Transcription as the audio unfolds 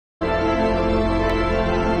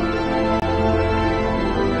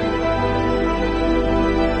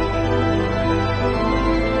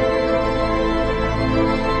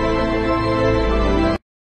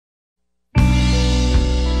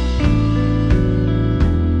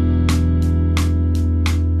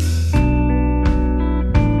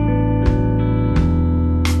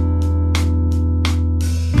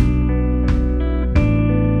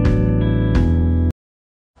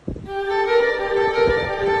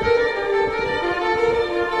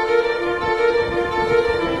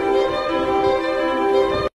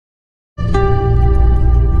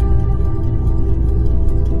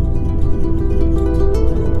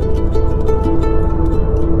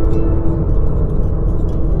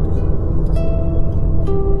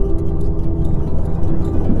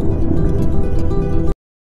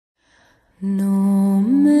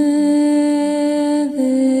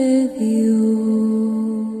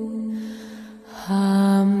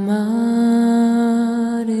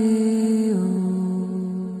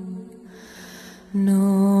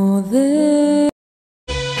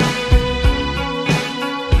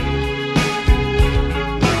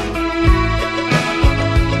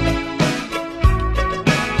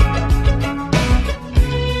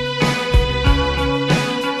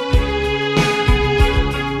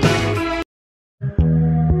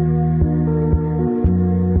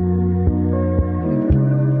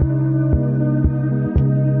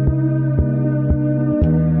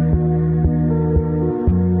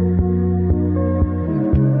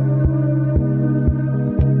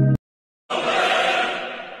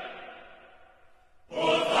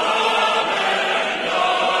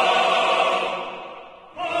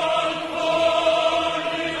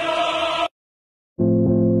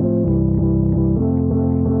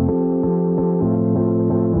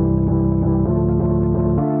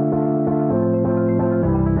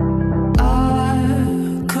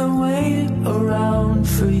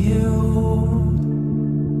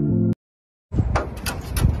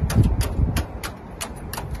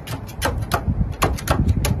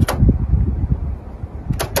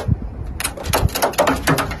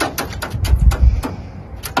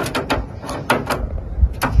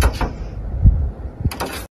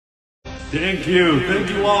Thank you. Thank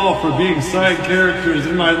you all for being side characters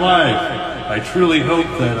in my life. I truly hope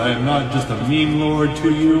that I am not just a meme lord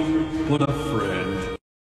to you, but a friend.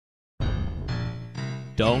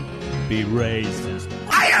 Don't be racist.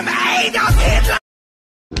 I am Adolf Hitler!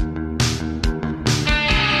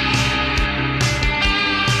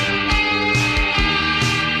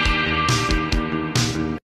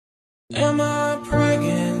 Am I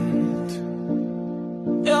pregnant?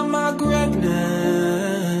 Am I pregnant?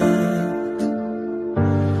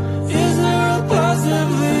 Is there a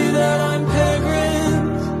possibility that I'm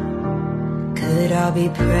pregnant? Could I be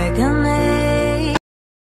pregnant?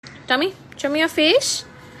 Tommy, show me your face.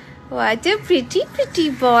 What a pretty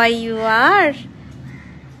boy you are.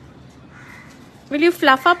 Will you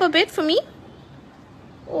fluff up a bit for me?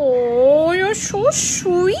 Oh, you're so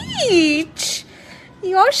sweet.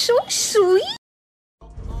 You're so sweet.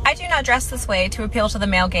 I do not dress this way to appeal to the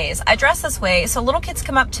male gaze. I dress this way so little kids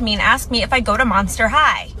come up to me and ask me if I go to Monster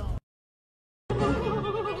High.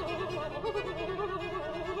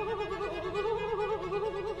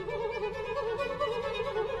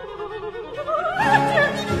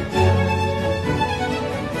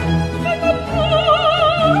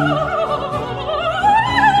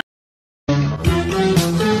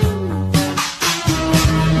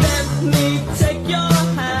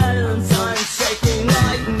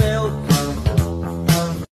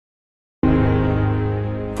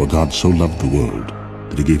 For God so loved the world,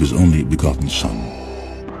 that he gave his only begotten Son,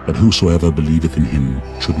 that whosoever believeth in him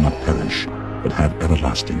should not perish, but have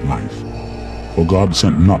everlasting life. For God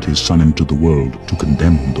sent not his Son into the world to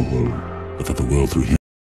condemn the world, but that the world through him.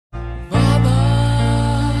 Mama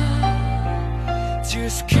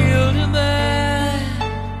just killed a man,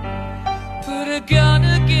 put a gun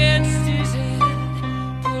against his head,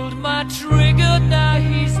 pulled my trigger, now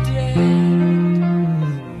he's dead.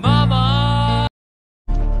 Mama.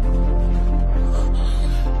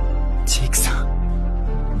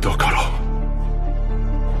 だから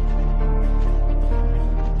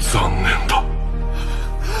残念だ。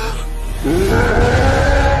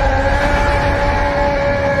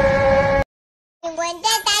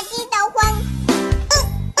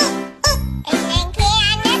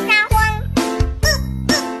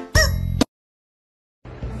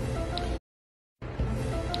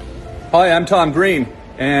Hi, I'm Tom Green,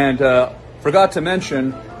 and forgot to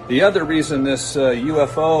mention the other reason this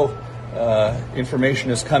UFO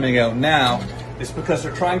information is coming out now is because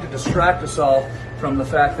they're trying to distract us all from the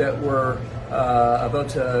fact that we're about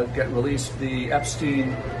to get released the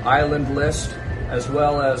Epstein Island list, as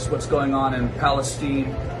well as what's going on in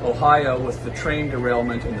Palestine, Ohio, with the train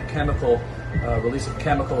derailment and the chemical release of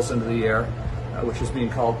chemicals into the air, which is being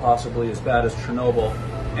called possibly as bad as Chernobyl,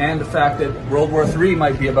 and the fact that World War III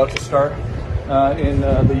might be about to start in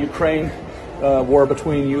the Ukraine war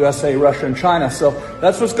between USA, Russia, and China. So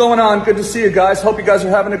that's what's going on. Good to see you guys. Hope you guys are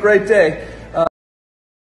having a great day.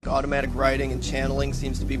 Automatic writing and channeling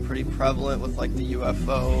seems to be pretty prevalent with like the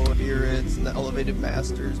UFO spirits and the elevated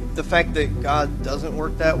masters. The fact that God doesn't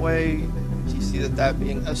work that way, do you see that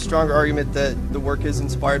being a stronger argument that the work is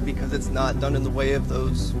inspired because it's not done in the way of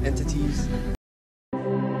those entities?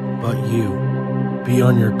 But you, be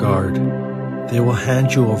on your guard. They will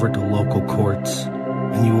hand you over to local courts,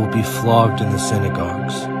 and you will be flogged in the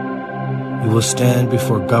synagogues. You will stand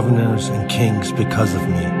before governors and kings because of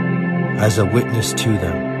me, as a witness to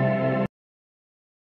them.